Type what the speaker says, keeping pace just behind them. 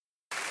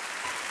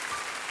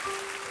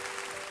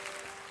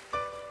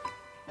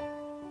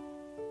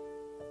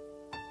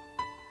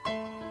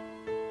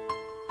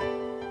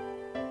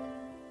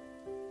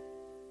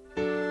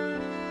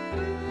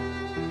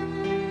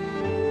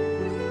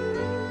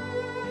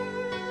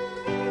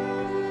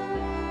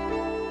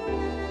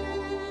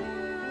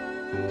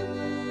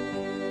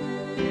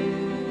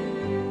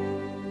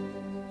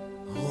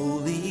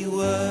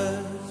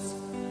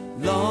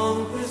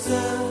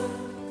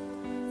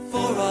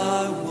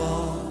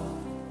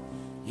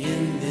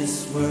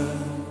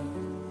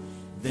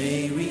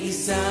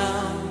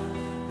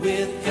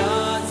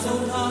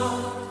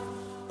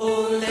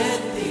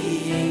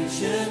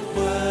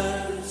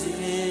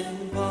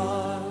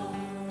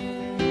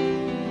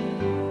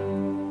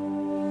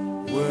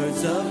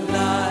Words of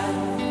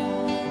life,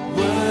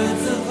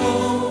 words of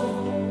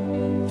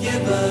hope,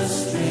 give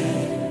us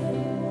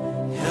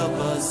strength, help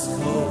us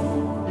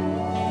cope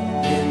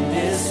in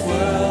this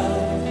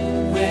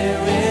world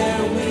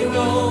where'er we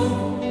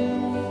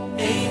roam.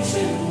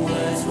 Ancient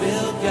words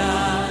will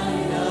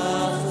guide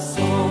us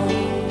home.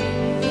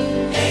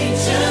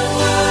 Ancient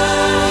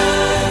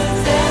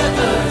words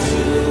ever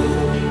true,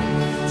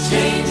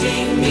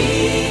 changing me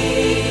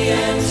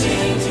and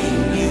changing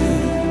you.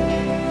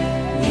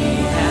 We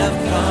have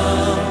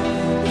come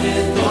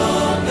with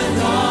open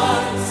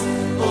hearts.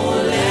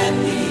 Oh, let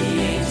the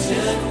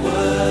ancient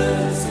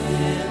words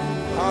in.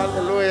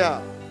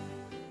 Hallelujah.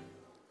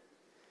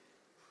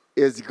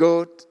 It's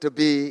good to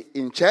be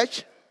in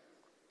church.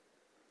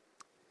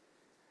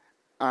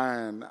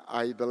 And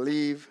I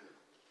believe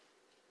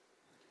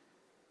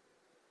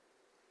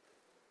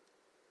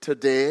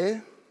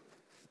today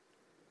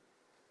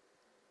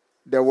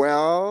the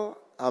world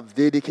have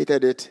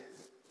dedicated it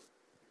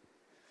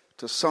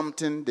to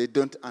something they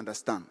don't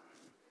understand.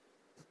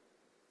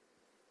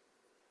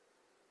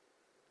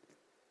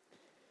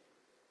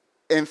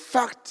 In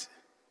fact,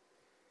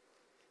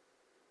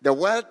 the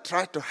world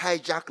tried to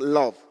hijack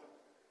love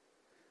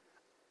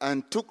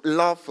and took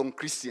love from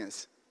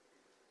Christians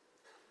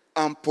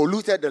and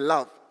polluted the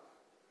love.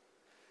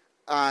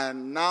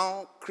 And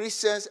now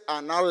Christians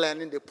are now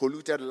learning the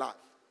polluted love,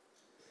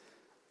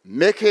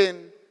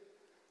 making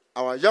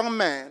our young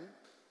men,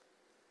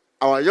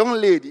 our young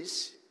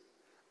ladies,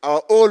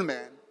 our old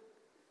men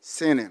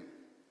sinning.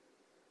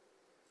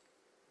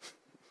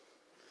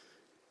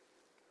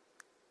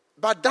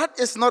 But that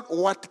is not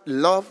what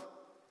love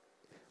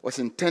was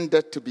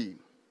intended to be.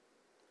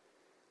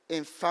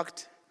 In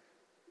fact,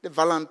 the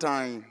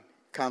Valentine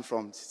comes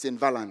from Saint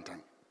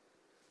Valentine,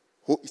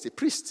 who is a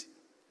priest.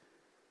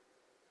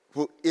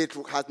 It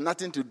has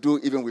nothing to do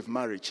even with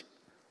marriage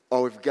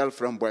or with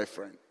girlfriend,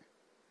 boyfriend.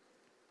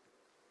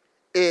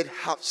 It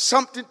has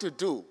something to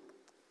do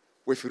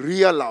with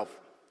real love.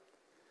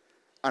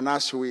 And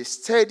as we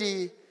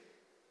study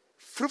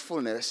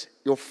fruitfulness,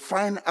 you'll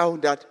find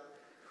out that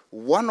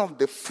one of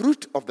the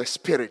fruit of the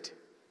Spirit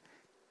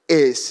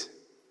is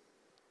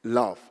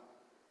love.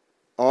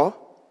 Or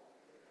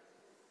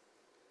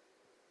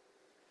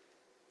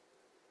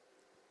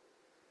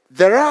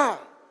there are,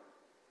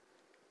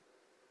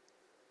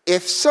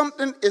 if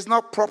something is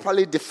not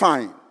properly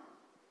defined,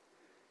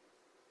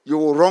 you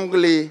will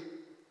wrongly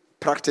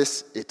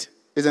practice it,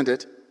 isn't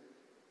it?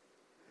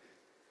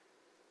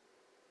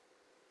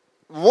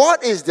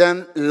 What is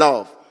then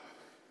love?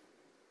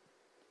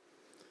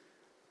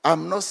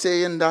 I'm not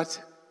saying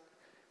that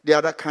the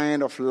other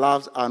kind of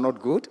loves are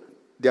not good.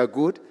 They are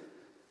good,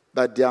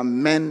 but they are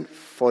meant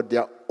for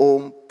their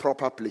own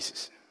proper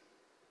places.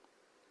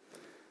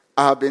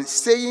 I have been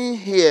saying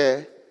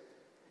here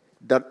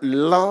that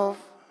love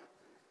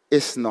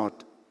is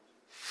not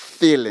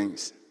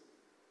feelings.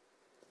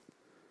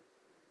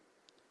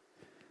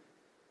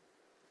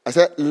 I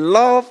said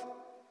love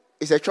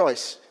is a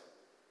choice.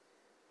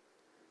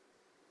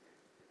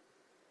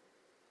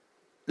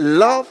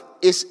 Love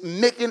is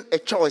making a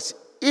choice.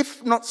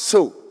 If not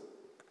so,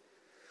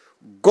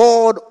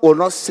 God will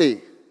not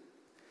say,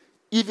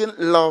 even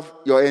love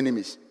your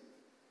enemies.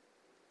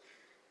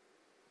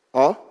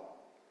 Or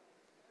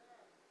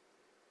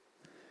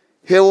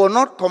He will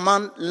not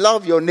command,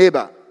 love your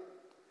neighbor.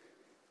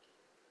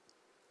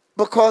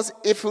 Because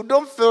if you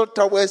don't feel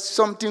towards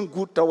something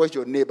good towards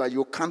your neighbor,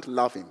 you can't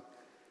love him.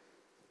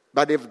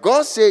 But if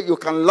God says you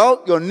can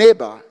love your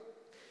neighbor,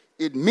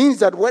 it means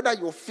that whether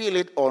you feel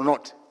it or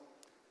not,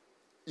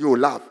 you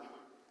love.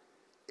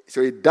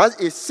 So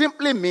it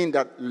simply means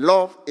that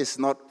love is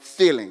not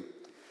feeling.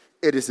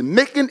 It is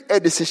making a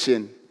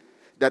decision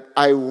that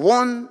I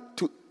want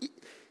to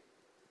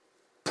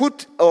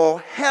put or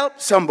help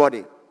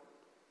somebody.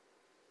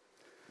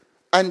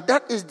 And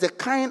that is the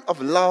kind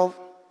of love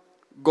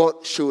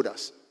God showed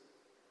us.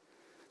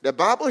 The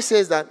Bible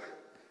says that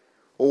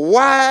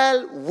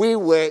while we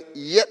were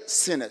yet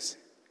sinners,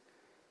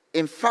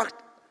 in fact,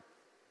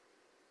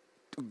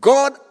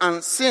 God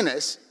and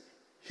sinners,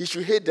 He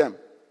should hate them.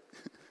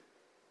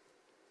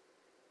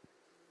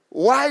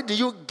 Why do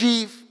you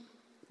give?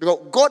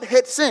 Because God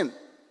hates sin.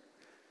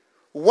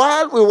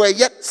 While we were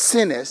yet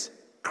sinners,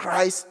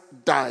 Christ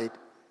died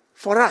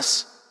for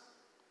us.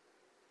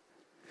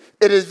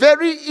 It is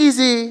very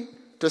easy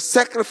to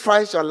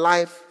sacrifice your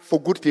life for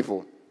good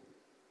people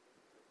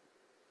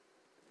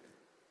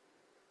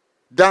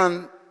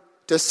than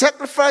to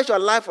sacrifice your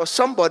life for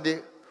somebody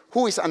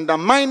who is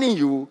undermining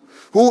you,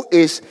 who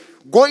is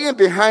going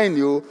behind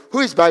you, who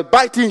is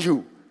biting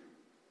you.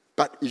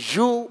 But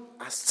you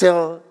are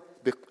still,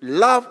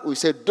 love, we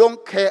say,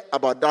 don't care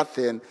about that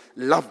thing,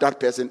 love that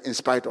person in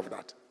spite of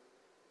that.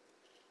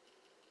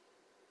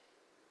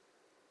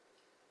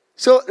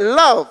 So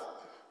love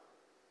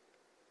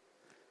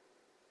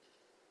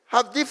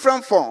have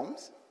different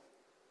forms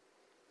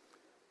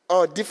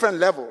or different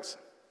levels.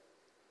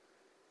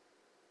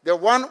 The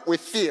one we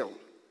feel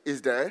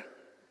is there.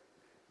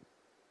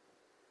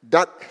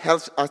 That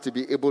helps us to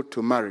be able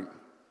to marry.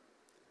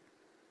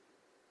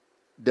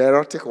 the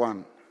erotic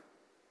one.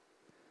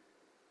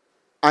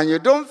 And you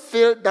don't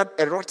feel that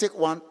erotic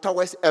one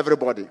towards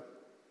everybody.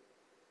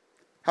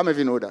 How many of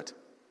you know that?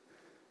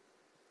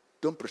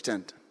 Don't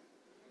pretend.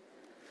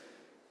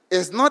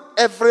 It's not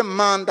every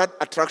man that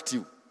attracts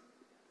you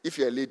if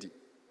you're a lady.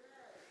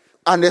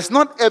 And it's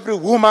not every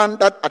woman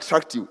that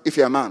attracts you if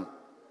you're a man.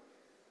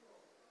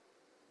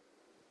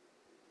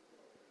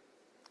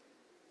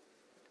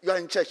 You are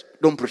in church,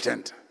 don't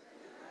pretend.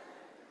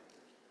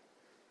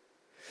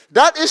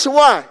 That is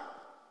why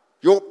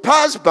you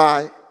pass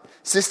by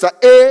Sister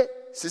A,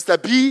 Sister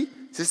B,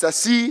 Sister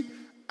C,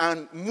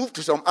 and move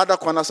to some other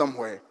corner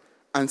somewhere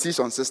and see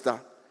some sister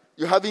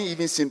you haven't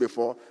even seen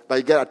before, but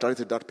you get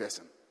attracted to that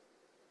person.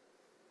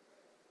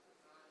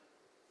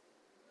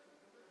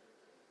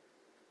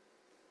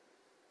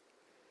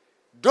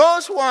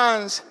 Those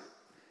ones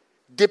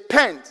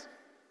depend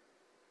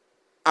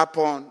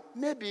upon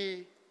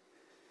maybe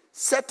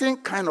certain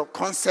kind of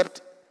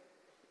concept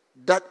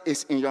that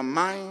is in your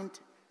mind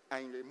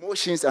and your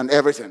emotions and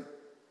everything.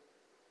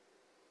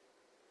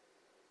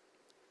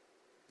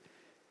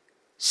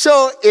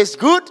 So it's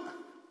good,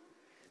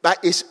 but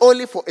it's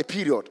only for a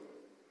period.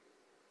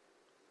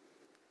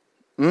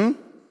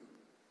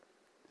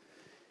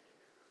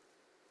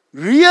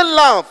 Real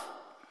love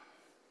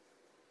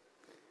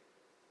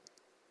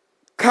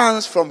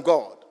comes from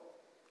God.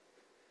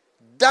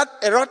 That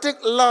erotic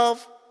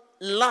love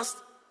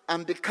lasts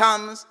and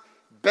becomes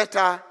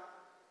better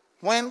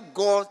when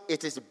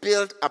it is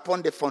built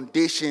upon the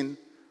foundation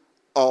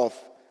of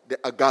the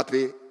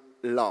agape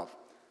love.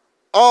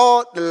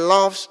 All the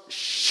loves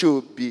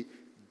should be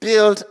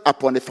built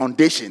upon the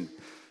foundation.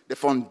 The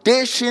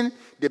foundation,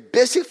 the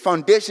basic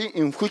foundation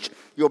in which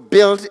you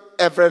build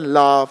every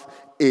love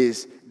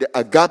is the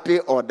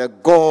agape or the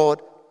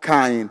God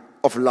kind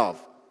of love.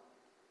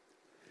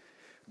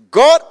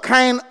 God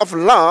kind of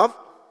love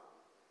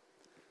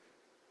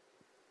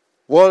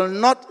will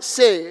not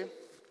say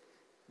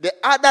the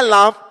other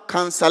love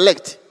can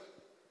select.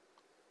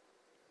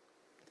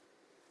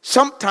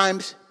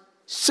 Sometimes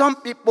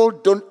some people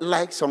don't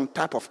like some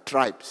type of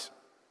tribes.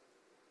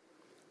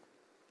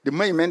 The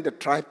moment the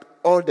tribe,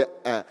 all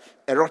the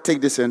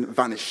erotic descent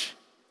vanish.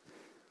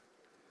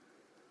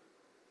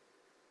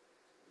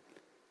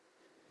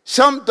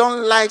 Some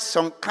don't like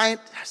some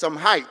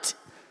height.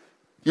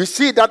 You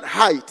see that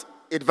height,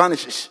 it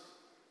vanishes.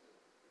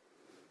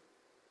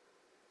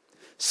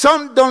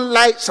 Some don't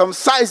like some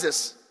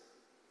sizes.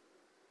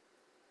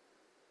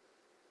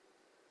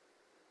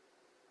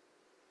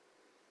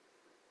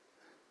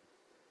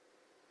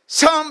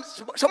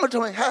 Someone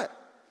told me, hey,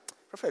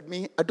 Prophet,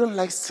 I don't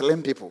like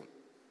slim people.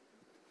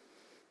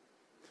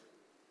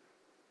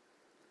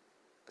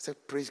 I said,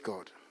 praise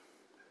God.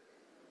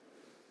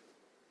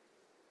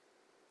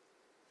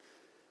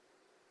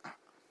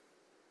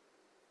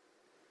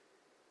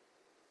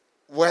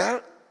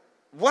 Well,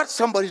 what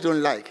somebody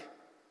don't like,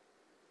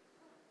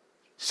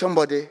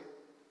 somebody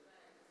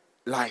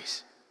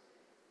likes.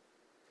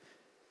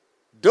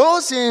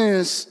 Those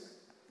things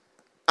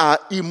are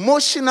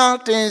emotional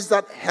things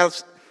that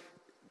helps.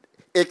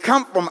 It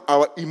comes from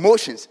our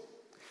emotions.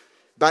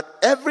 But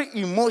every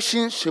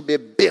emotion should be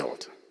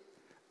built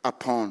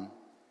upon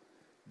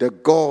the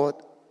God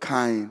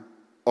kind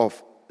of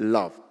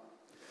love.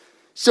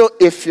 So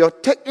if you're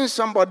taking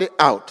somebody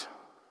out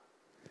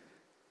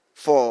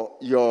for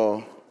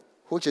you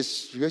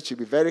should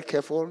be very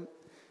careful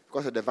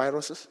because of the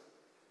viruses.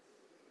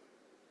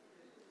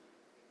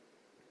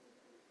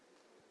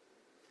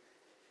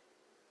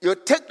 You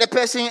take the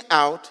person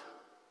out.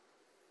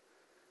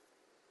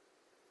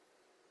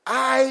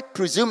 I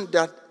presume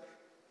that,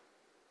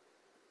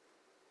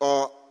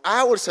 or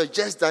I would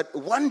suggest that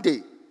one day,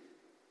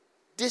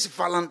 this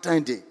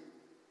Valentine's Day,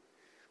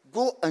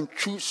 go and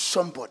choose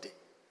somebody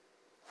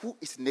who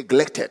is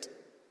neglected.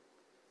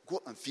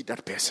 Go and feed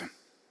that person.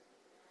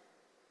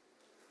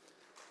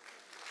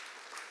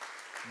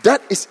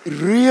 That is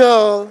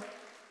real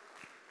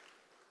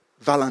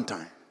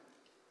Valentine.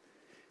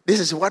 This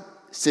is what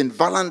St.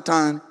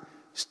 Valentine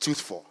stood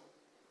for.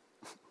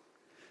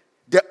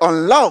 The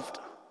unloved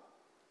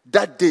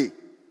that day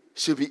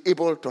should be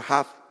able to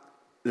have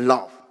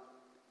love.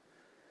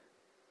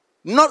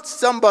 Not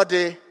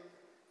somebody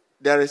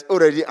there is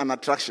already an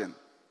attraction.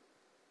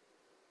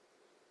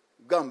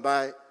 Go and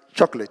buy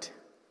chocolate.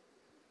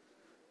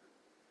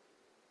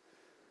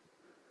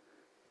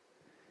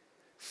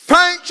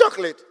 Fine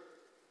chocolate.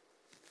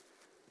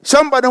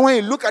 Somebody, when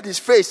you look at his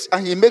face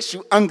and he makes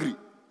you angry.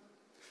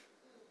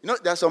 You know,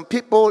 there are some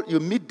people, you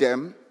meet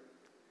them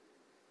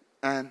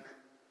and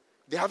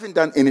they haven't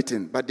done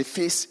anything, but the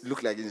face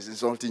looks like it's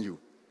insulting you.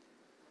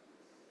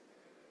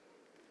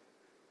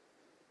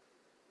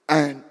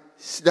 And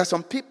there are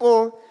some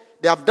people,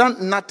 they have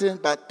done nothing,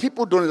 but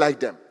people don't like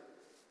them.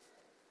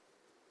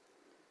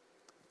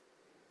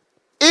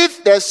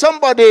 If there's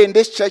somebody in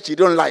this church you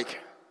don't like,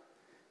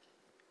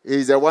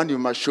 he's the one you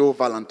must show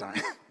Valentine.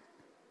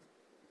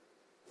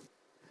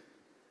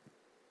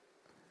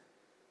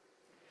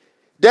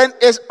 Then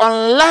it's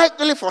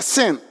unlikely for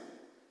sin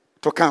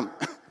to come.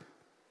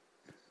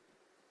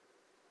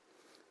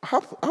 I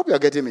hope you are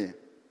getting me.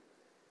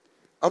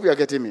 I hope you are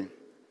getting me.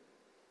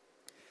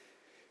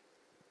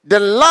 The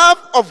love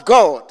of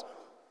God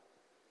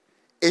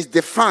is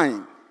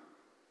defined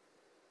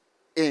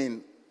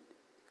in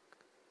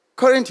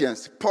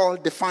Corinthians. Paul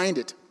defined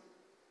it.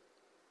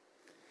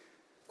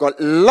 God,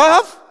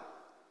 love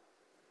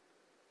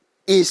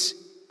is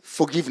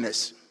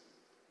forgiveness.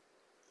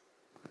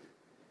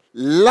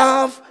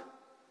 Love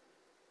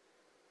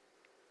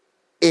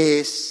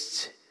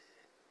is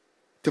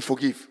to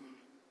forgive.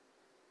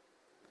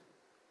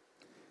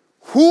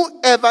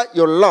 Whoever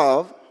you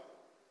love,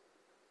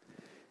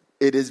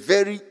 it is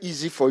very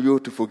easy for you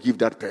to forgive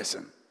that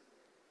person.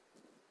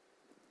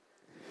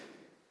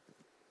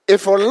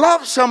 If you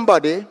love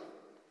somebody,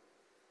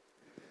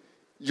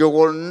 you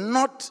will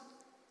not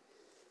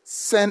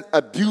send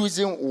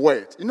abusing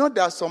words. You know,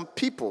 there are some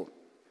people,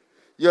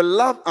 you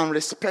love and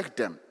respect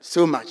them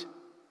so much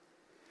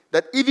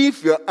that even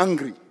if you're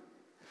angry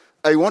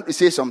and you want to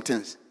say some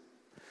things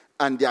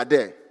and they are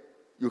there,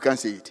 you can't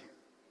say it.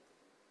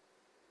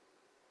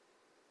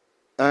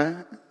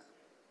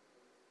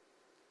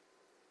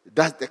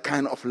 That's the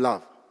kind of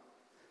love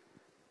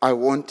I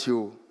want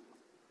you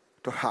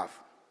to have.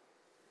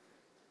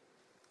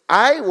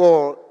 I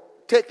will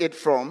take it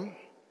from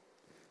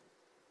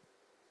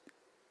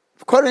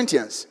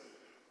Corinthians,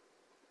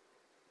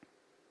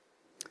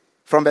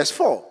 from verse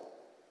 4.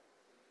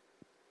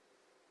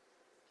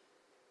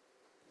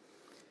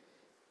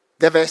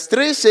 The verse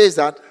 3 says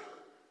that,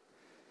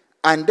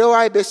 and though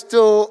I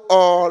bestow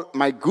all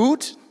my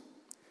goods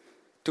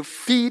to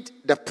feed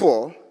the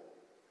poor,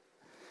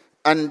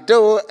 and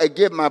though I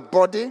give my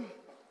body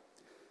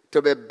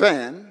to be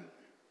burned,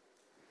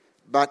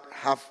 but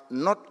have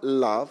not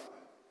love,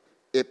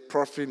 it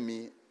profit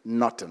me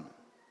nothing.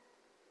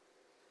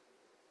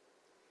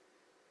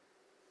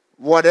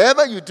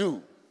 Whatever you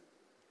do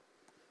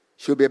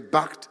should be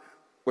backed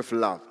with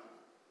love.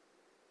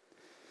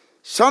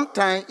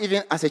 Sometimes,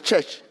 even as a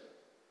church,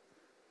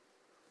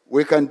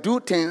 we can do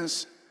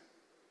things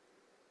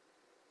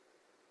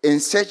in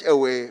such a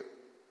way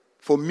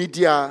for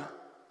media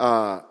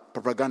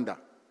propaganda.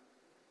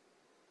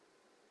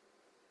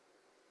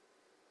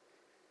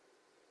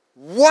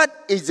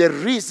 What is the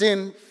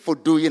reason for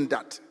doing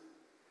that?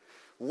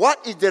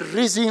 What is the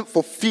reason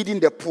for feeding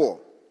the poor?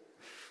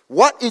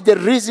 What is the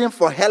reason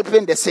for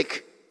helping the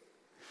sick?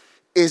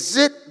 Is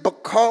it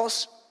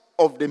because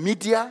of the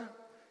media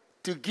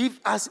to give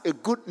us a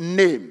good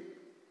name?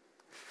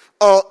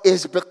 Or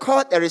is it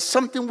because there is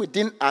something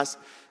within us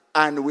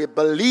and we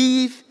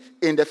believe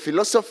in the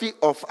philosophy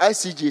of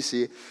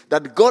ICGC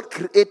that God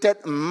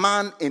created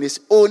man in his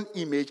own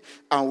image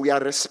and we are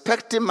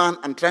respecting man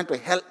and trying to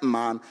help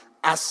man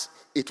as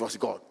it was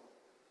God?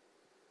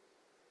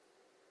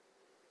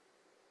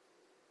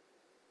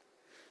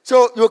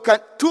 So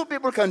two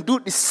people can do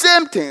the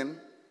same thing,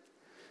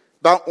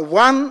 but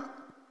one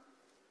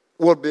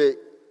will be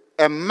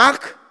a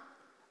mark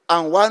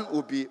and one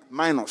will be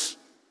minus.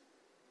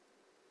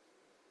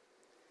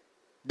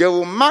 They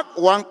will mark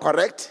one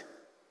correct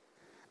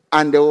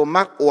and they will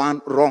mark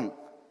one wrong,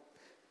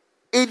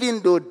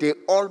 even though they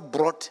all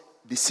brought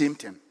the same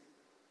thing,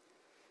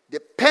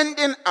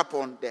 depending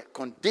upon the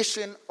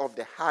condition of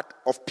the heart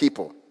of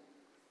people.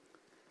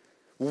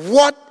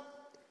 What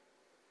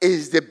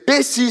is the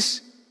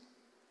basis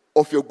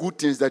of your good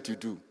things that you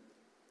do?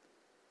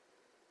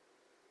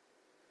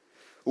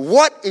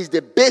 What is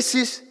the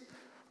basis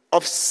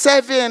of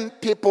serving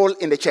people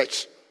in the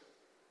church?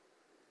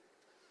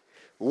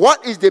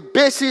 What is the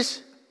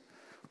basis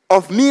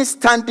of me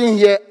standing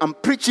here and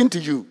preaching to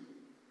you?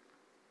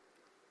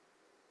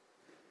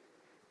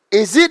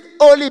 Is it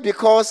only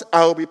because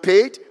I will be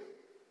paid?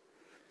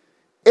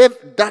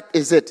 If that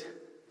is it,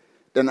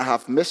 then I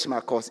have missed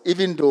my course,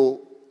 even though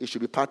it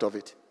should be part of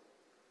it.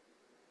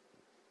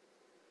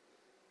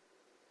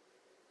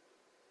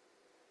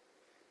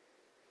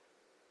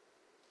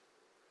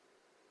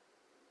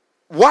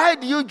 Why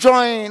do you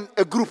join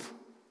a group?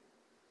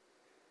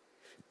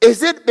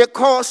 Is it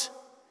because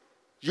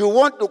you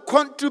want to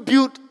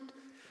contribute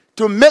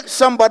to make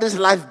somebody's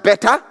life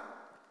better?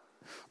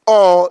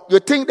 Or you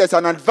think there's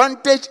an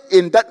advantage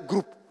in that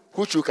group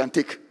which you can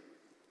take?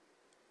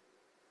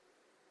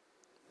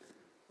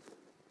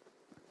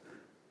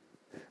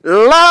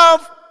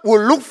 Love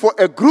will look for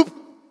a group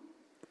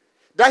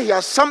that he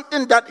has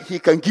something that he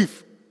can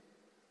give.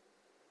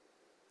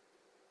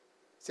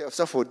 Say,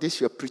 so for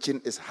this your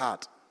preaching is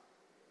hard.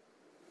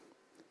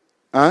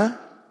 I'm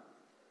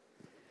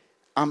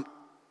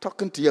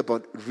talking to you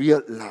about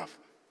real love.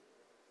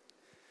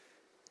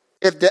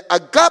 If the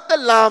agape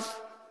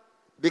love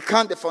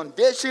becomes the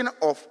foundation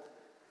of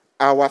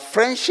our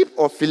friendship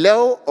or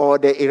phileo or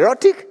the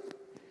erotic,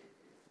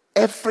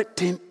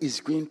 everything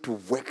is going to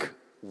work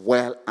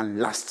well and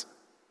last.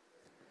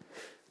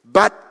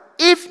 But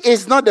if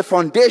it's not the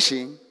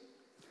foundation,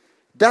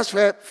 that's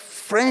where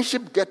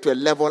friendship gets to a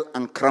level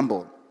and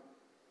crumble.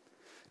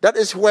 That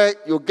is where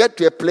you get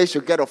to a place you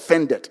get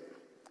offended.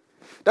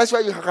 That's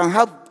why you can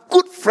have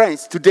good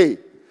friends today,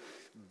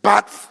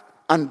 but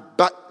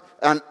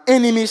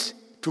enemies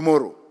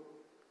tomorrow.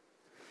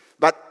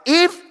 But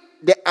if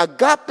the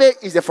agape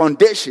is the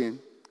foundation,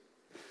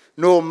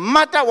 no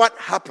matter what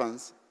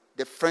happens,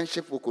 the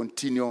friendship will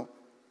continue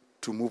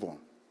to move on.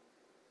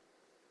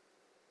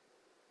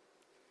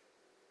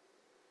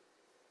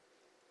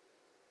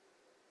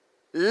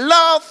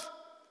 Love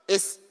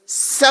is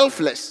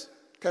selfless.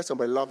 Tell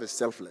somebody, love is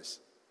selfless.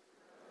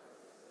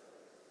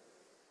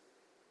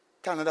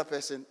 Tell another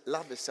person,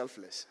 love is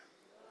selfless.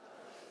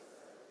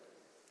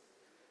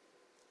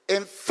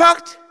 In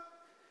fact,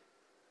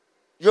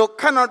 you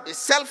cannot be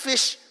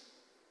selfish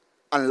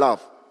and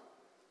love.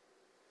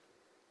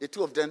 The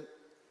two of them,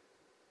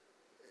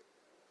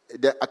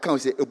 the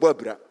account say,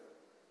 Ubabra.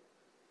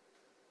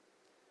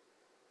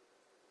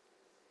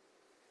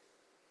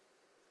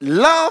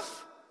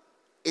 Love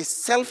is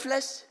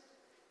selfless.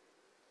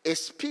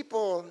 It's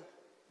people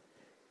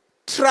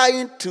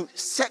trying to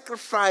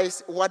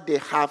sacrifice what they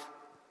have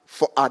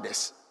for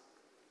others.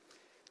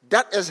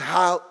 That is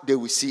how they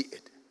will see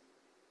it.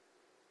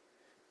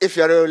 If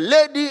you're a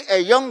lady, a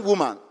young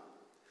woman,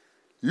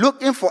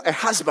 looking for a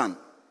husband,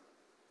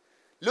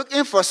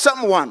 looking for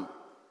someone,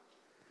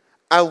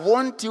 I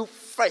want you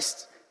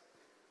first,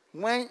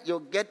 when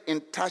you get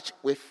in touch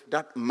with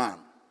that man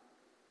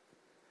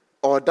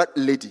or that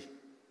lady,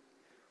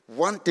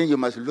 one thing you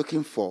must be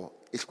looking for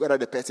is whether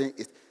the person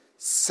is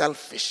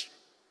selfish.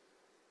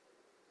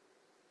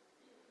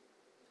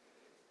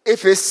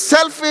 If it's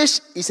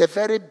selfish, it's a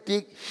very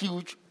big,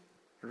 huge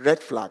red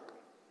flag.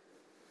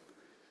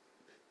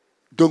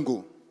 Don't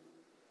go.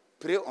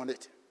 Pray on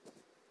it.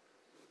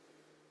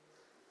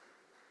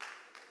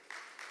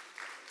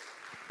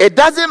 It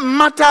doesn't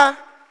matter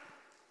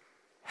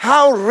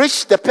how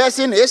rich the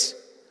person is,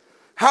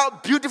 how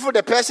beautiful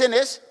the person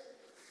is,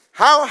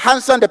 how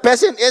handsome the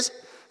person is,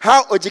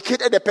 how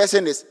educated the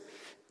person is.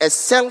 A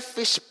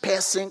selfish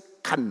person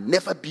can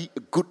never be a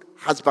good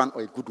husband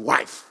or a good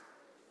wife.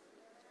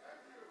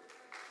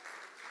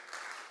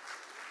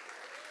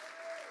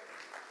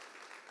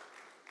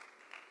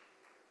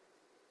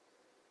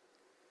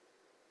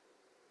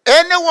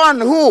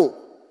 Anyone who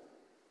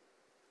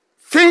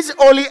thinks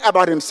only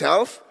about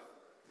himself,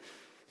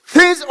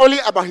 thinks only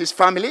about his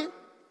family,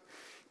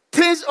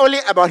 thinks only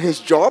about his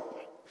job,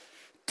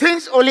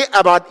 thinks only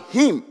about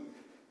him.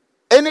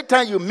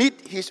 Anytime you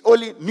meet, he's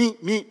only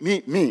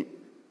me.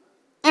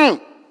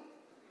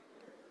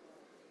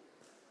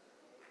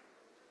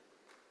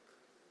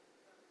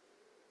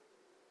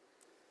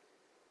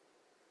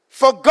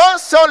 For God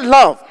so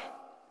loved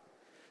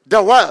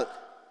the world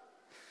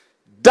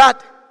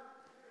that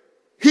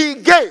he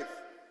gave.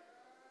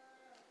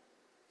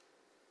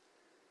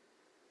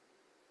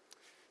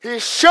 He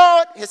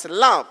showed his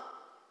love.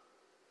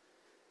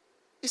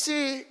 You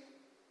see,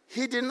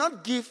 he did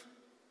not give,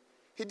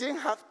 he didn't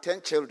have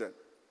 10 children.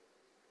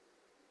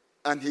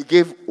 And he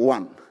gave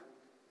one.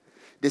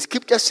 The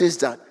scripture says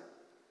that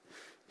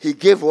he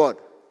gave what?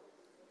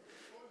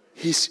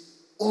 His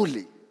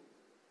only.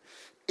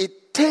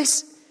 It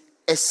takes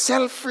a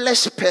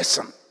selfless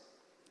person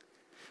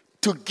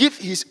to give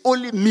his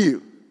only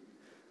meal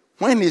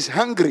when he's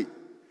hungry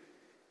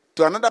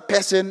to another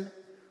person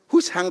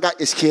whose hunger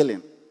is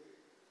killing.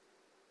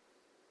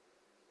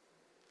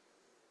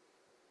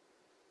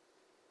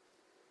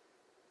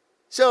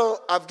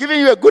 So I've given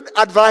you a good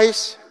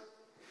advice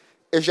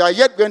if you are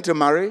yet going to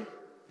marry.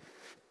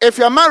 If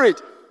you are married,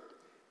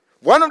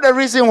 one of the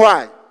reasons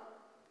why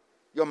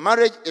your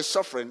marriage is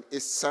suffering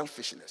is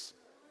selfishness.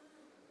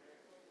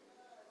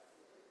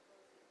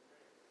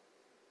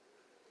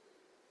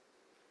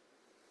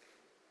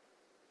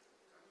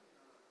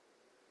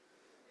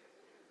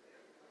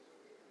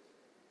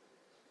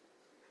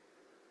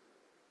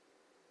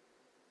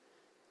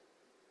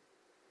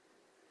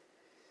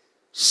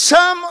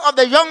 Some of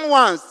the young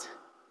ones,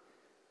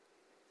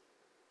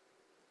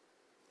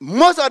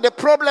 most of the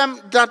problem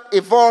that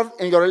evolve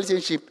in your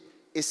relationship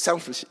is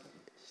selfish.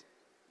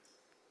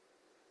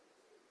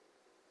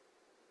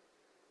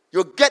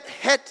 You get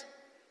hurt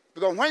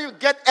because when you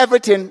get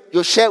everything,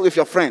 you share with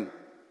your friend.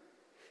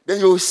 Then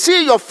you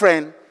see your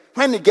friend,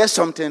 when he gets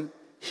something,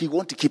 he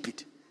wants to keep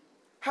it.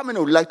 How many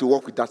would like to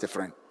work without a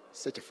friend?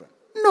 Such a friend?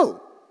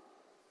 No.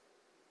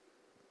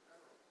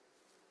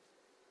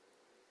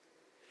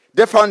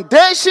 The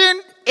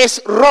foundation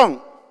is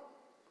wrong.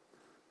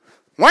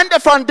 When the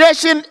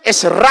foundation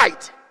is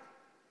right,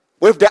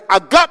 with the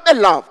agape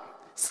love,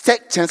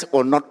 sections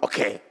will not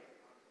occur.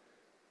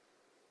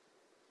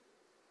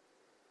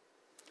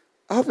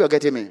 I hope you're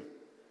getting me.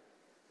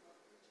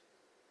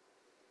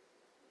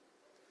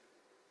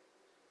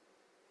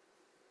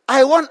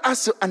 I want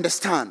us to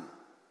understand.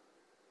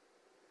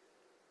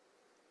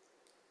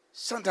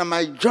 Sometimes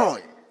my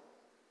joy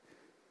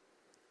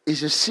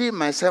is to see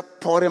myself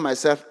pouring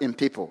myself in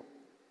people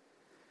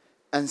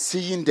and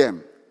seeing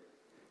them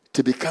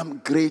to become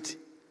great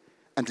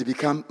and to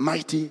become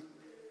mighty,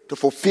 to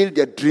fulfill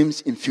their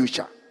dreams in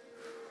future.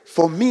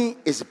 For me,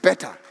 it's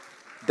better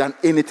than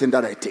anything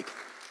that I take.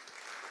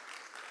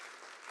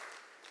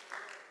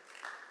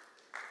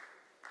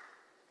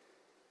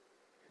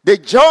 The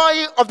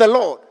joy of the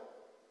Lord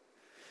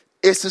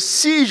is to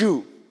see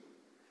you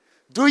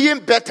doing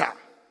better,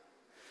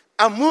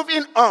 and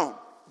moving on.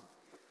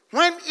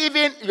 When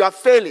even you are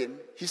failing,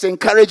 he's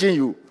encouraging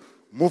you,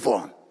 move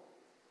on.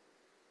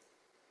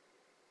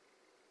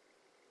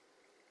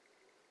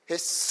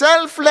 He's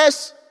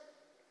selfless,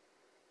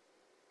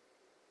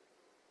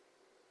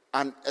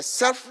 and a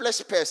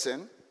selfless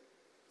person,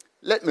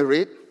 let me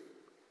read.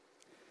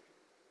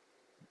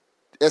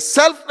 A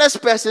selfless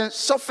person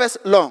suffers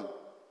long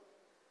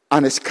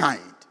and is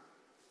kind.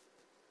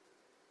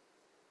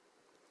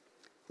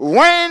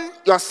 When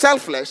you're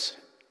selfless,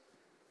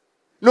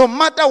 no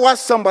matter what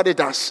somebody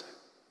does,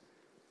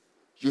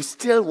 you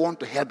still want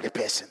to help the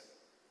person.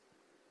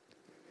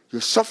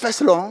 You suffer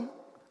long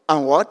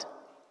and what?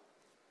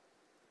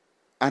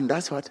 And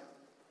that's what?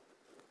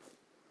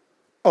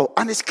 Oh,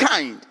 and it's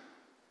kind.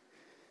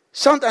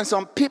 Sometimes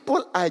some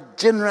people are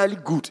generally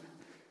good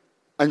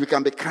and you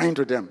can be kind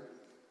to them.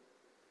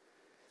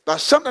 But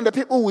sometimes the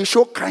people who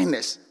show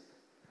kindness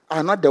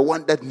are not the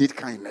one that need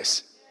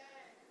kindness.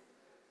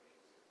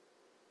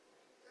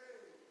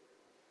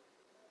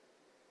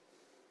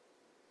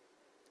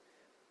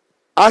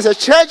 As a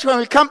church, when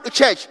we come to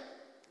church,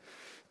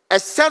 a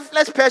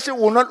selfless person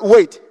will not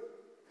wait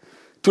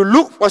to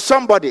look for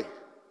somebody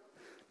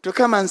to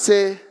come and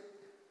say,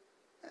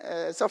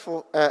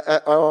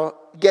 or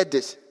get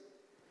this.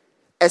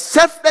 A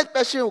selfless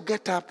person will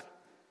get up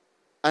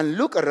and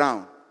look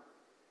around.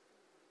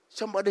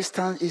 Somebody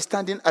is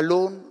standing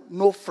alone,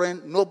 no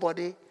friend,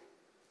 nobody.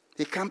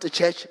 He comes to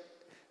church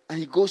and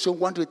he goes home.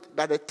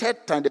 By the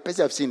third time, the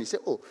person I've seen, he said,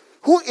 "Oh,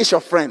 who is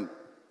your friend?"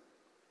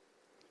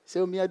 He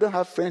said, "Me, I don't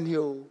have friend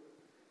here."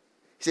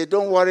 He said,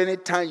 "Don't worry,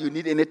 anytime you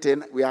need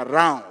anything, we are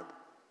around."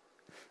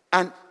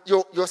 And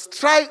your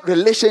strike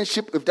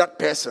relationship with that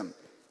person,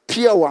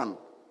 pure one,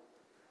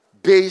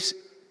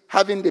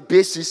 having the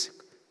basis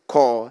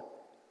called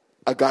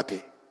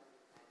agape,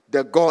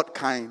 the God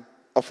kind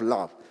of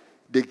love,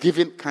 the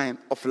giving kind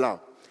of love.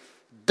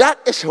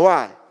 That is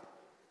why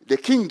the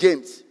King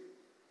James,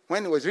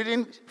 when he was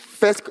writing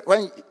 1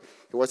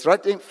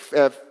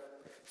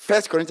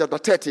 Corinthians chapter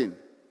 13,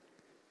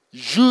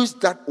 used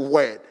that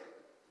word,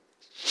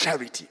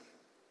 charity.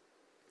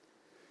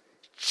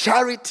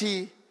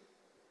 Charity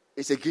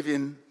is a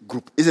giving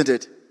group, isn't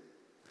it?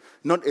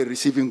 Not a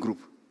receiving group.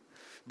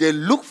 They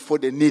look for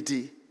the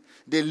needy.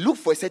 They look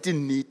for a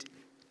certain need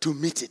to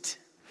meet it.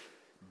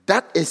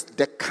 That is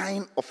the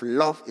kind of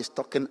love he's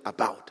talking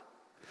about.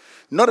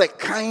 Not a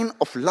kind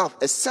of love,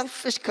 a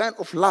selfish kind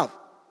of love.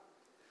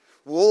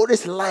 We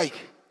always like,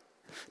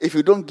 if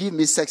you don't give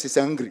me sex, he's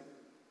angry.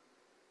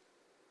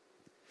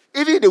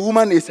 Even the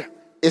woman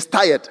is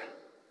tired.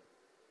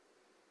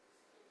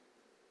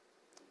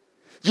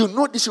 You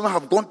know this woman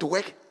have gone to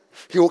work.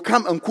 He will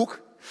come and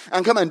cook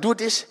and come and do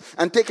this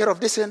and take care of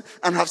this and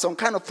have some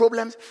kind of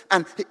problems.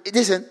 And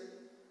listen,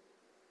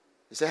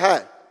 he say,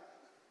 "Hi,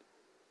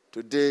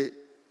 today,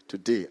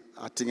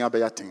 I think I'll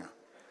be a thing."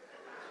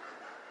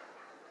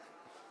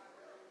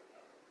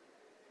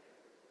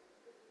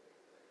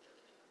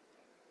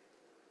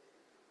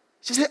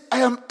 She said, "I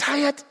am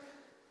tired.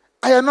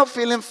 I am not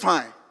feeling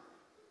fine."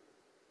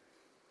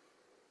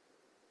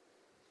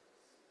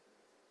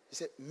 He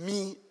said,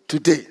 "Me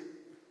today,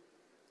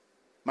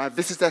 my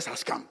visitors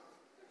has come.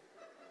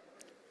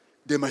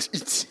 They must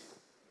eat."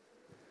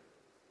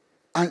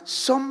 And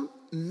some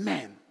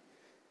men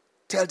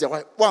tell their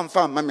wife, "One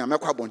farm, mommy, I'm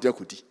not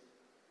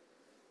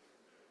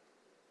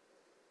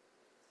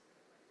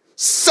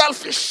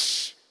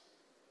selfish.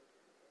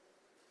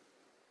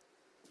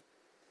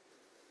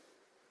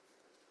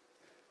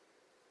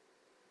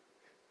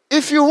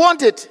 If you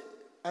want it,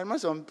 I remember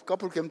some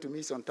couple came to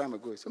me some time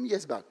ago, some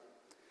years back.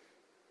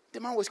 The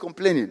man was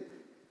complaining,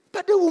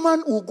 but the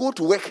woman will go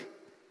to work,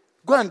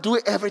 go and do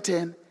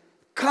everything,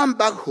 come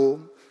back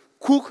home,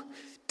 cook,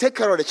 take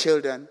care of the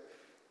children.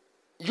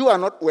 You are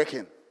not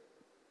working.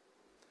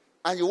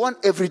 And you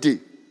want every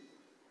day.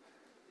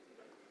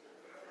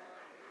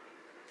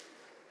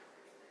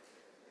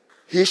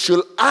 He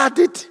should add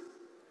it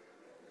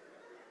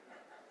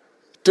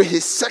to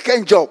his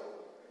second job.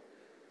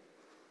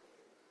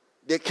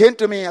 They came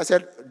to me, I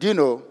said, "Do you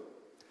know,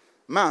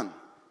 man,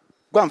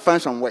 go and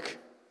find some work.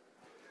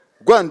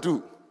 Go and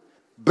do.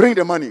 Bring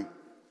the money.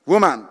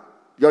 Woman,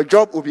 your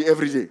job will be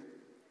every day.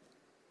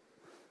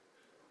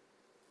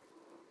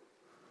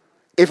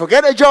 If you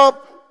get a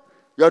job,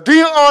 you're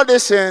doing all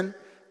this thing,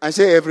 and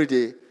say every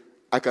day,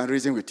 I can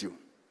reason with you."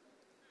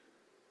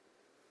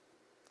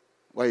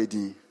 Why you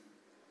doing?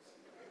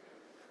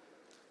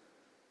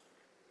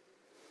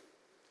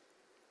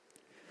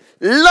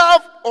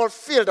 Love or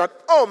feel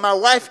that, oh, my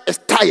wife is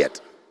tired.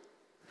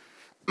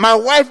 My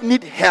wife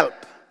needs help.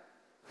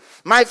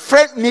 My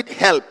friend needs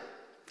help.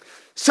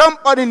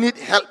 Somebody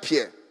needs help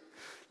here.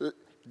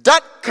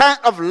 That kind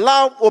of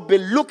love will be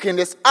looking,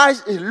 his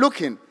eyes is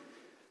looking,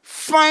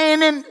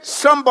 finding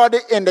somebody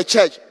in the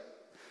church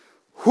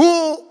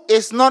who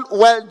is not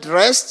well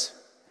dressed,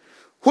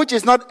 which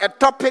is not a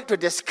topic to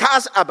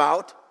discuss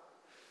about,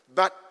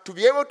 but to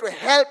be able to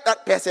help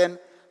that person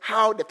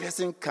how the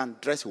person can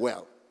dress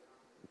well.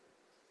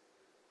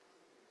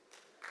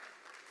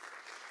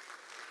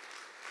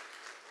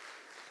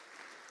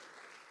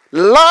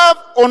 Love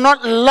will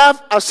not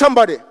laugh at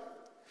somebody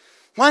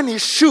when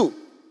his shoe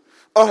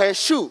or her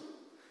shoe,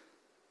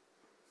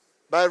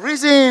 by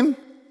reason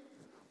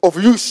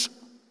of use,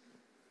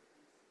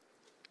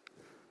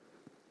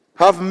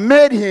 have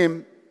made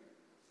him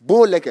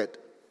bow-legged.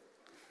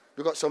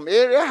 Because some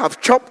area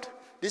have chopped,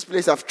 this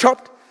place have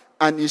chopped,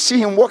 and you see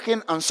him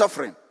walking and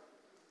suffering.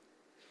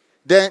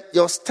 Then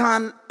you'll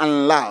stand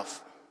and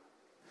laugh.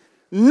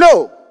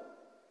 No.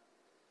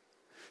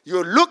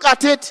 You look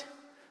at it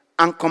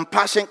and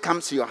compassion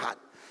comes to your heart.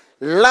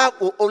 Love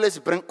will always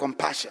bring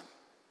compassion.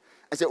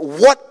 I say,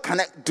 what can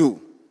I do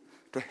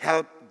to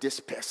help this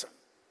person?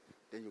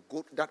 Then you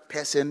go to that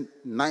person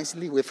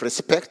nicely with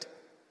respect.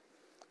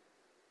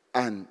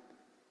 And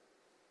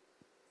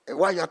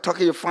while you're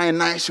talking, you find a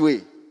nice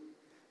way.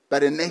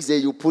 But the next day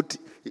you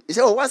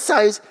say, oh, what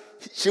size?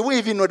 She won't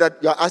even know that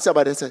you're asking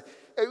about it.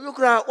 Hey,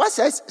 what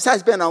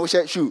size pen I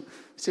wear shoe?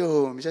 Say,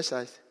 oh, Mr.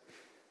 Size.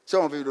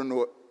 Some of you don't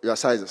know your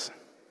sizes.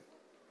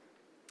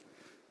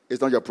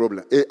 It's not your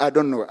problem. I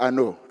don't know. I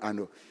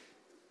know.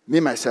 Me,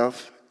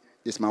 myself,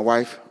 it's my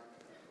wife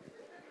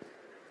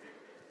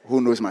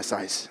who knows my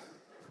size.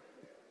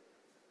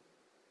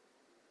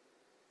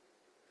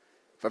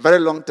 For a very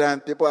long time,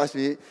 people ask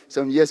me,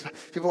 some years,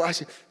 people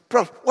ask me,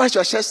 Prof, what's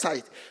your shirt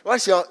size?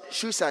 What's your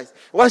shoe size?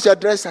 What's your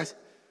dress size?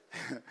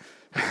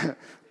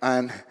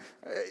 And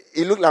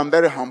it looked like I'm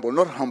very humble.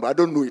 Not humble, I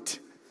don't know it.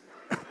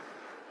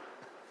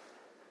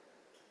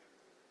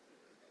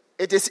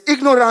 It is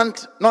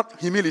ignorant, not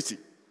humility.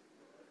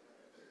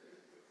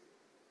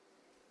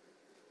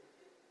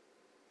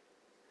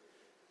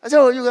 I said,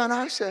 oh, you can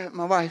ask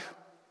my wife.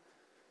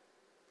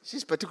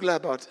 She's particular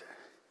about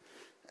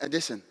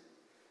addition.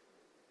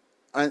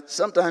 And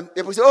sometimes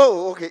people say,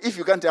 oh, okay, if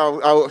you can't,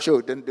 I'll show.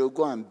 Then they'll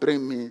go and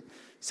bring me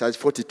size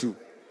 42.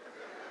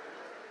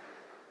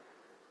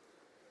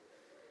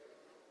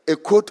 A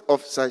coat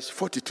of size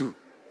 42.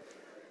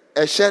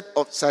 A shirt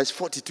of size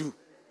 42.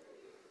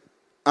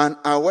 And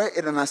I wear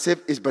it and I say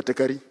it's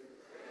Batakari.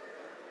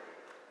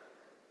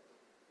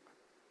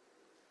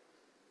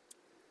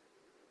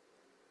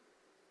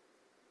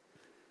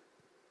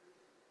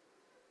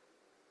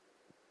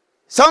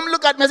 Some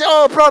look at me and say,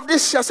 oh, Prof,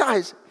 this is your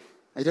size.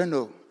 I don't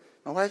know.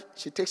 My wife,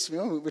 she takes me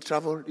when we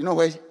travel. You know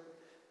where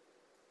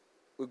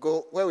we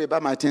go, where we buy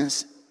my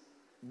things?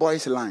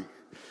 Boys' line.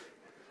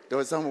 There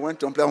was someone who went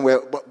to a plan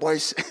where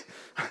boys,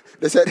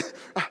 they said,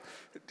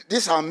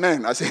 these are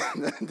men. I said,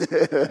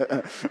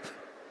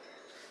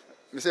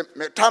 they said,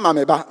 time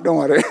me back, don't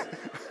worry.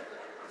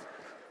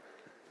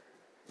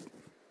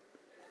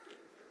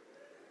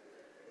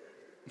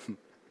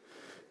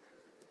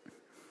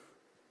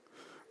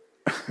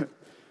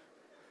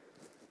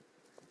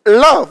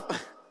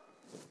 Love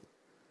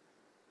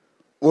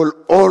will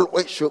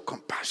always show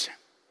compassion.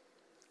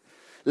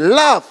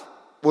 Love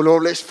will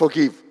always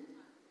forgive.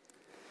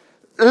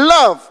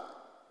 Love,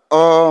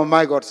 oh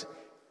my God,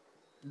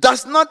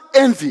 does not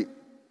envy.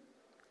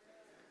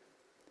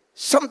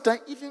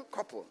 Sometimes even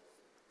couple,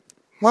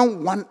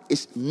 when one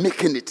is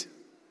making it,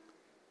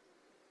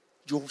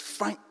 you'll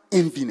find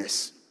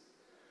enviness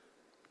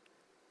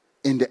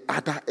in the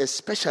other,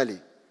 especially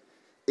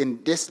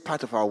in this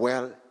part of our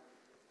world,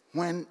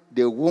 when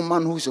the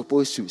woman who's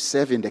supposed to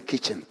serve in the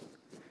kitchen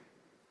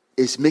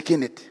is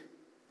making it,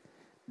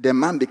 the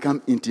man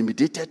becomes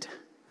intimidated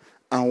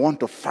and want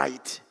to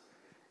fight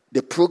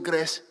the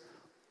progress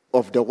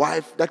of the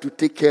wife that will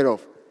take care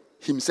of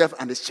himself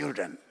and his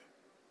children.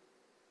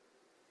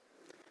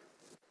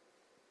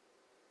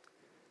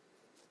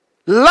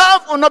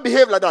 Love will not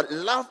behave like that.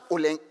 Love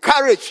will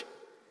encourage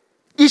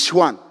each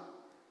one.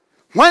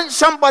 When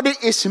somebody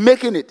is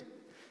making it,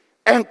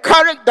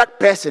 encourage that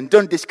person.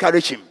 Don't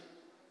discourage him.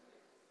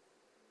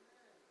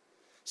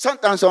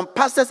 Sometimes some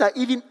pastors are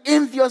even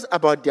envious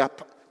about their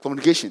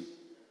congregation.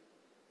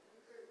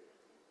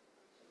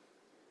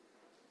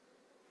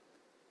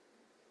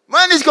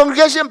 When his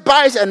congregation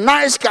buys a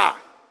nice car,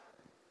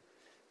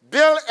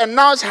 build a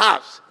nice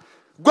house,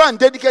 go and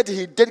dedicate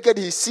it,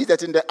 he sees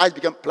that in the eyes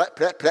become plak,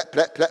 plak, plak,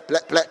 plak, plak,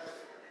 plak, plak.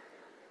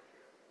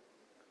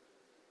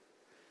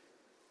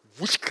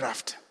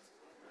 Witchcraft.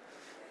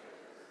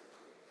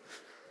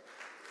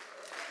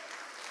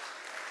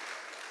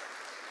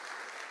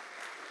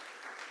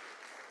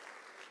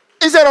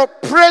 Instead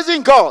of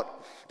praising God,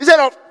 instead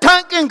of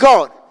thanking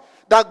God,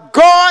 that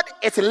God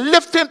is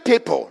lifting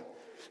people.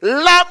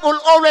 Love will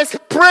always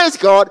praise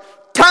God,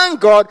 thank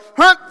God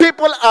when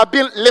people are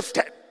being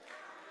lifted.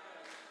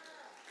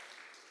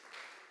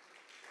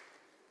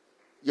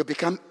 You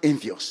become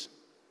envious.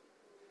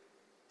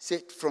 Say,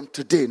 from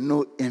today,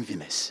 no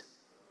enviness.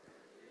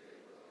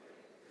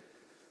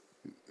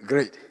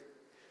 Great.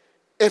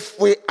 If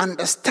we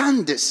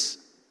understand this,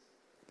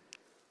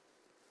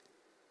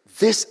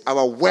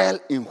 our world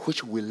in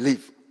which we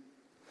live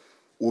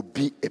will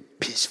be a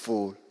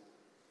peaceful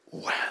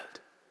world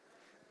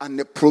and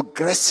a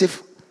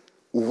progressive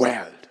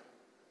world.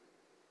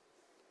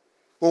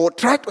 We will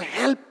try to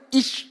help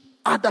each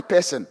other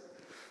person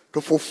to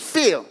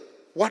fulfill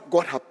what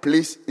God has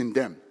placed in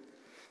them.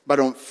 But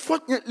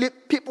unfortunately,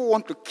 people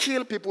want to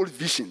kill people's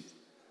vision.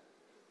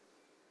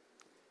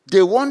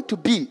 They want to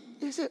be.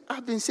 You say,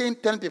 I've been saying,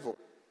 telling people,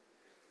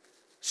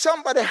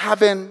 somebody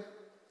having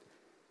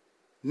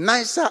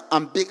nicer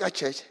and bigger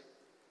church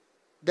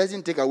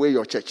doesn't take away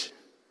your church.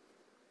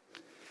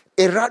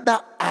 It rather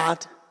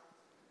add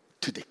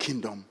to the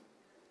kingdom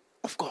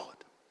of God.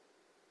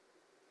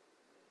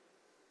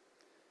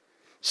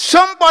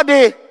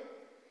 Somebody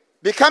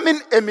becoming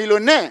a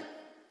millionaire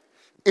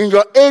in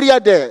your area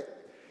there,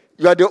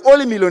 you are the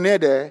only millionaire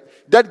there,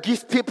 that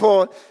gives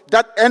people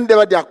that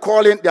endeavor they are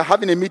calling, they are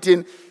having a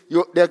meeting,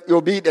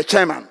 you'll be the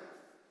chairman.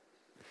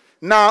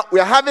 Now, we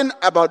are having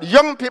about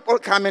young people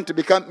coming to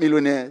become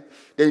millionaires,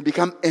 then you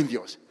become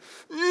envious.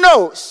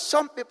 No,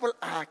 some people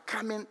are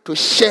coming to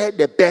share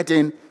the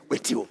burden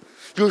with you.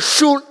 You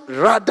should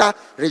rather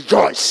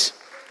rejoice.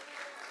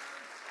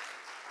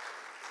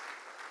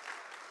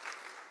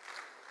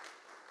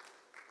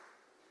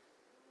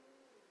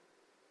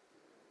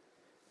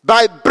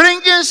 By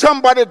bringing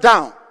somebody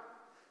down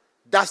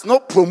does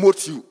not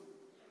promote you.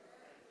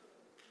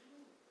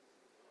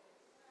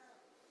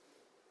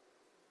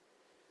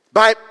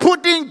 By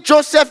putting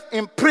Joseph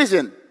in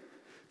prison,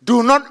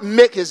 do not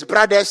make his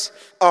brothers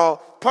or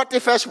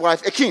Potiphar's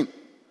wife a king.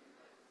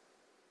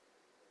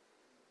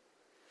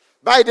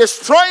 By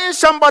destroying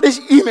somebody's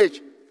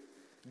image,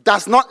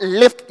 does not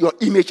lift your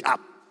image up.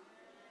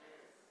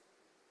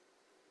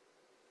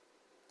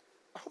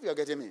 I hope you're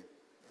getting me.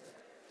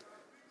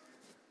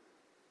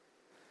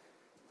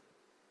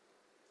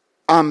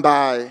 And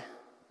by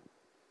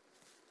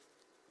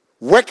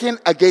working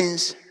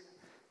against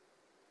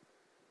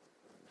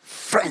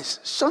friends.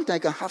 Sometimes I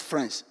can have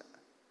friends.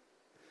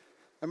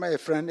 I met a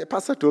friend, a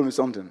pastor told me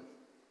something.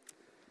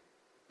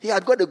 He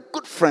had got a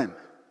good friend.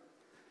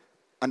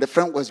 And the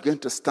friend was going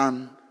to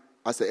stand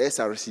as the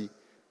SRC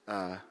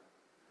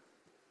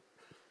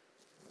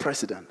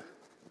president.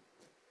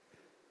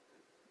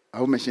 I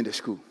will mention the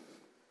school.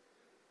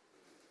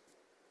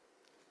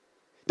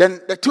 Then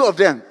the two of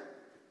them,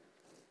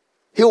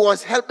 he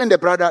was helping the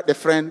brother, the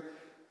friend,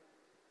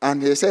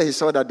 and he said he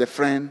saw that the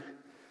friend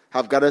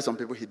have gathered some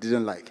people he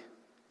didn't like.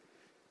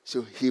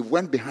 So he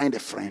went behind the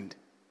friend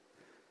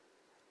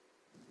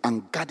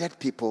and gathered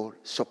people,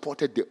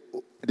 supported the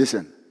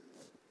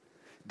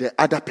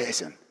other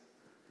person.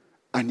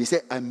 And he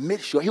said, I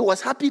made sure, he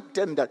was happy to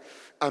tell him that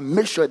I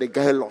made sure the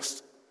guy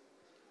lost.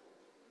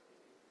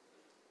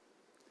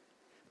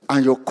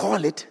 And you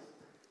call it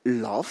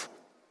love?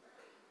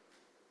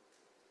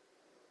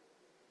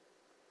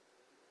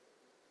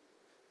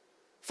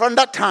 From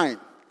that time,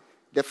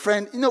 the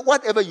friend,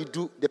 whatever you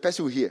do, the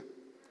person will hear.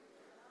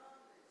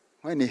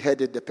 When he heard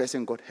it, the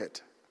person got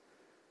hurt.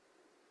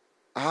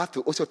 I have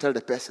to also tell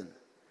the person,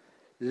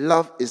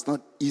 love is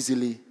not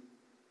easily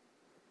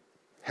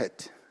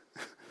hurt.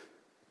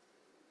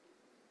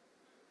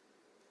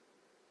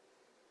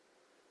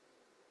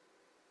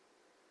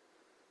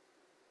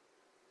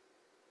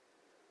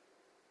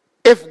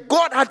 If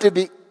God had to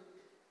be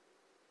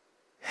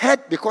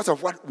hurt because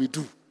of what we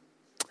do,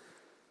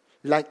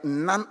 like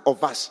none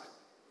of us,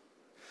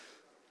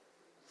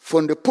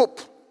 from the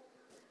Pope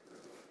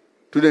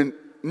to the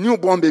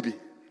newborn baby,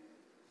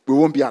 we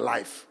won't be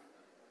alive.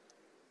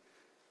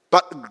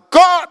 But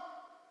God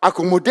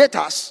accommodates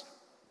us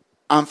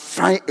and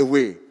find a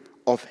way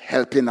of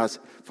helping us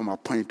from a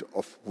point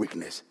of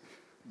weakness.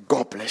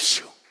 God bless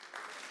you.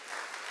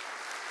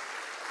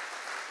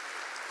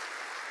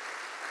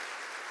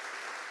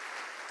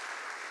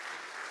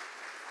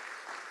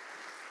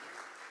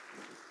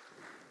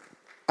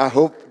 I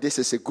hope this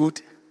is a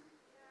good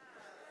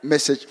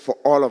message for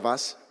all of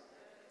us.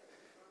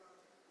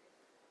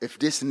 If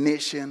this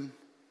nation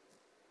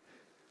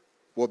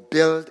will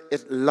build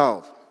its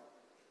love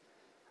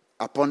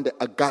upon the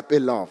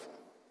agape love,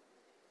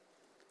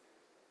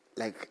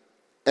 like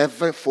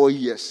every 4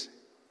 years,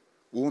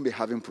 we won't be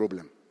having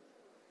problem.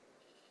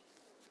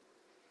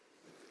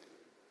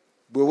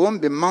 We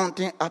won't be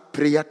mounting up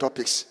prayer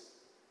topics,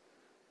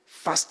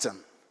 fasting,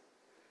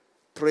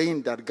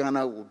 praying that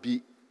Ghana will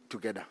be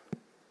together.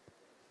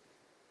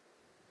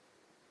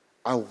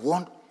 I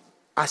want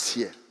us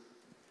here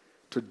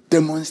to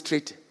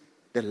demonstrate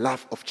the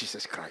love of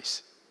Jesus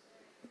Christ.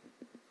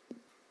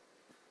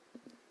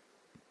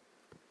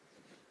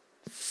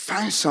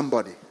 Find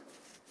somebody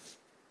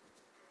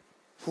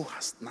who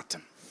has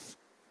nothing,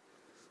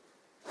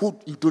 who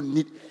you don't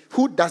need,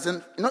 who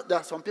doesn't, there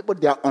are some people,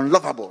 they are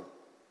unlovable.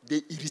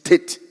 They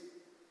irritate.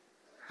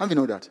 Have you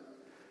know that?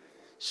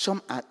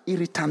 Some are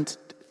irritant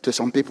to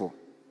some people.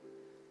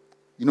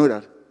 You know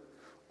that?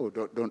 Oh,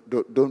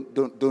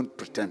 don't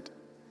pretend.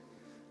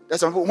 There's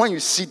some people, when you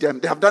see them,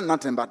 they have done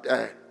nothing but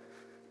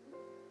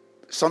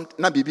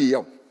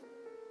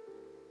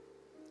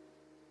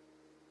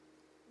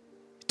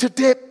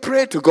Today,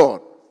 pray to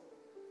God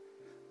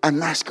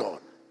and ask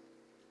God.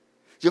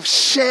 You've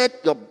shared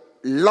your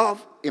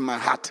love in my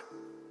heart,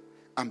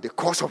 and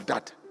because of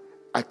that,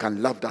 I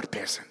can love that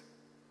person.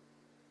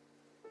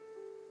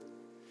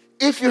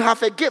 If you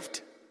have a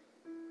gift,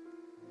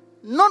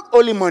 not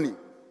only money,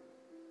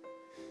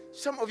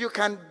 some of you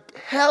can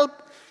help.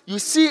 You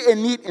see a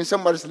need in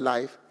somebody's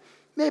life,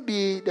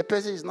 Maybe the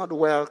person is not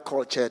well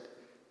cultured.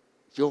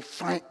 You'll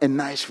find a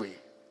nice way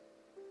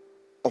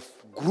of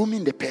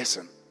grooming the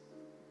person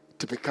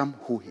to become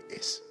who he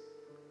is.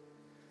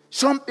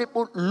 Some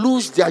people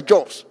lose their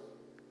jobs.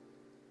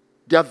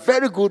 They are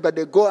very good, but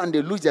they go and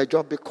they lose their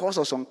job because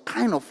of some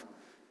kind of,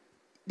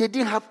 they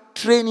didn't have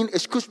training,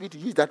 excuse me to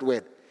use that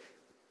word.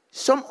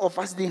 Some of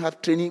us didn't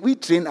have training. We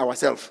train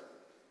ourselves.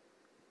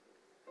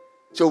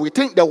 So we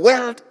think the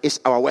world is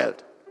our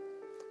world.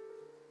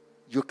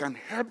 You can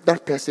help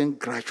that person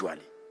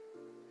gradually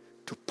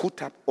to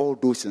put up all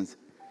those things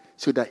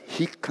so that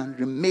he can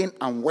remain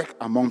and work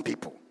among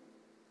people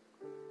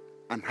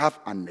and have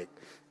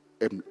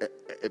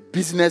a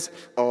business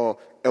or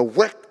a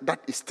work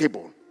that is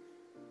stable.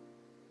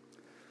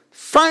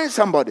 Find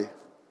somebody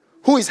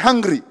who is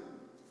hungry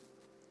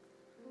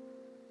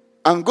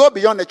and go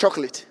beyond the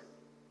chocolate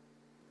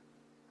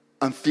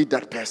and feed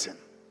that person.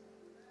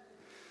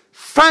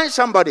 Find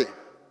somebody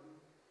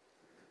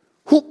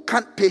who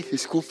can't pay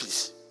his school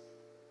fees.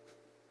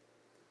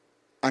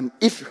 And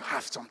if you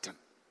have something,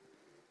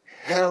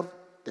 help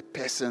the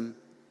person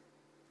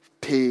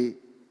pay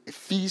a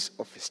fees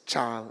of his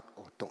child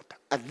or daughter.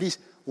 At least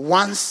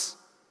once,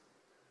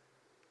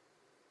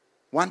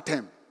 one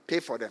term, pay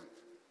for them.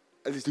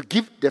 At least to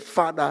give the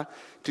father,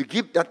 to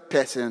give that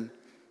person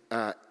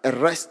a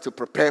rest to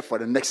prepare for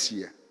the next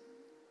year.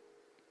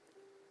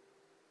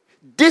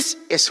 This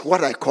is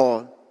what I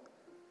call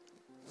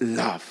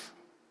love.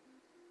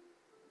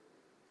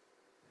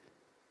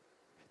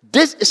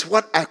 This is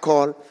what I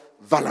call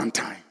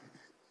Valentine.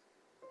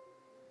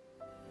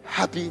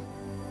 Happy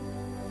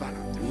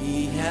Valentine.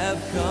 We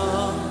have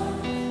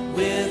come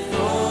with